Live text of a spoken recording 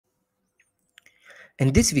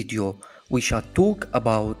In this video, we shall talk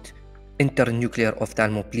about internuclear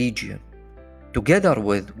ophthalmoplegia, together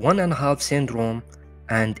with 1.5 syndrome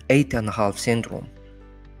and 8.5 syndrome.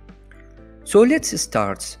 So let's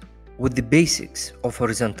start with the basics of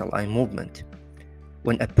horizontal eye movement.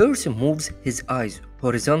 When a person moves his eyes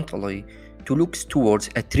horizontally to look towards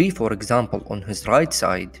a tree, for example, on his right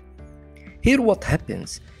side, here what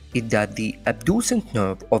happens is that the abducent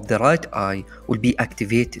nerve of the right eye will be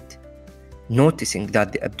activated, noticing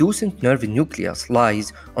that the abducent nerve nucleus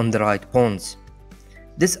lies on the right pons.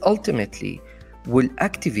 This ultimately will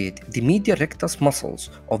activate the medial rectus muscles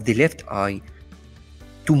of the left eye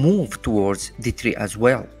to move towards the tree as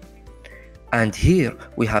well. And here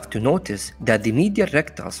we have to notice that the medial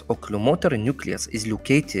rectus oculomotor nucleus is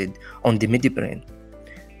located on the midbrain.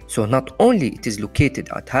 So not only it is located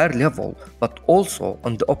at higher level, but also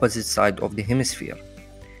on the opposite side of the hemisphere.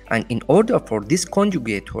 And in order for this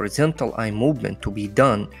conjugate horizontal eye movement to be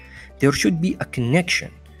done, there should be a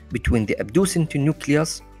connection between the abducent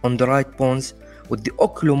nucleus on the right pons with the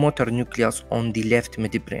oculomotor nucleus on the left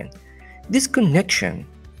midbrain. This connection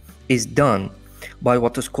is done by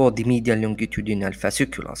what is called the medial longitudinal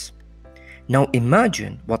fasciculus. Now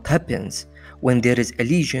imagine what happens when there is a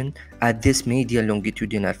lesion at this medial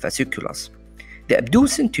longitudinal fasciculus. The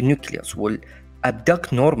abducent nucleus will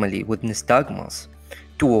abduct normally with nystagmus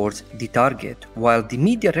towards the target, while the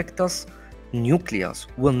medial rectus nucleus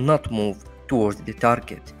will not move towards the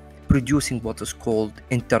target, producing what is called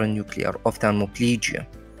internuclear ophthalmoplegia.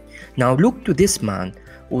 Now look to this man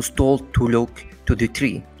who's told to look to the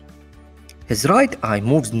tree. His right eye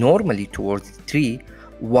moves normally towards the tree,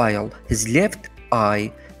 while his left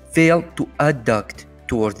eye failed to adduct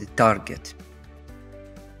towards the target.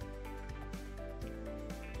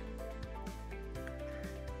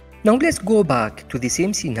 Now let's go back to the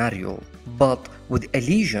same scenario, but with a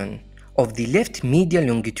lesion of the left medial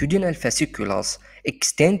longitudinal fasciculus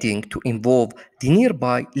extending to involve the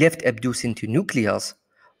nearby left abducent nucleus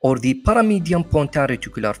or the paramedian pontine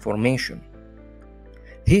reticular formation.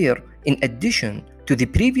 Here, in addition to the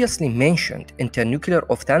previously mentioned internuclear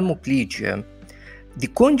ophthalmoplegia, the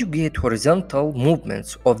conjugate horizontal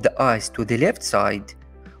movements of the eyes to the left side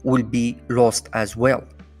will be lost as well.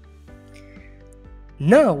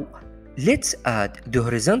 Now, let's add the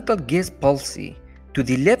horizontal gaze palsy to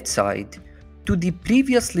the left side to the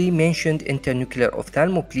previously mentioned internuclear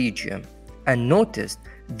ophthalmoplegia and notice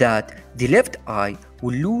that the left eye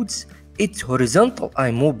will lose its horizontal eye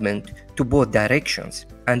movement to both directions,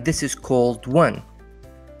 and this is called 1,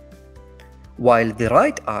 while the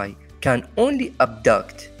right eye can only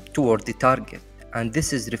abduct toward the target, and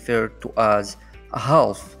this is referred to as a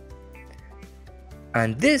half,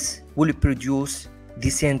 and this will produce the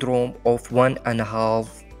syndrome of 1.5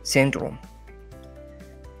 syndrome.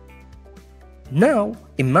 Now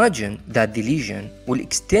imagine that the lesion will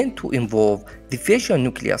extend to involve the facial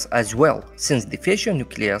nucleus as well, since the facial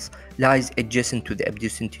nucleus lies adjacent to the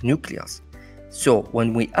abducent nucleus. So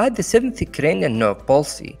when we add the 7th cranial nerve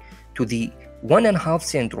palsy to the 1.5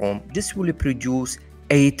 syndrome, this will produce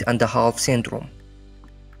 8.5 syndrome.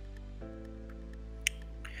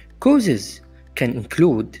 Causes can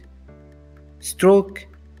include stroke,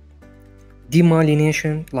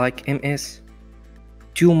 demyelination like MS,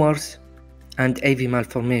 tumors, and AV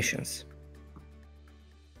malformations.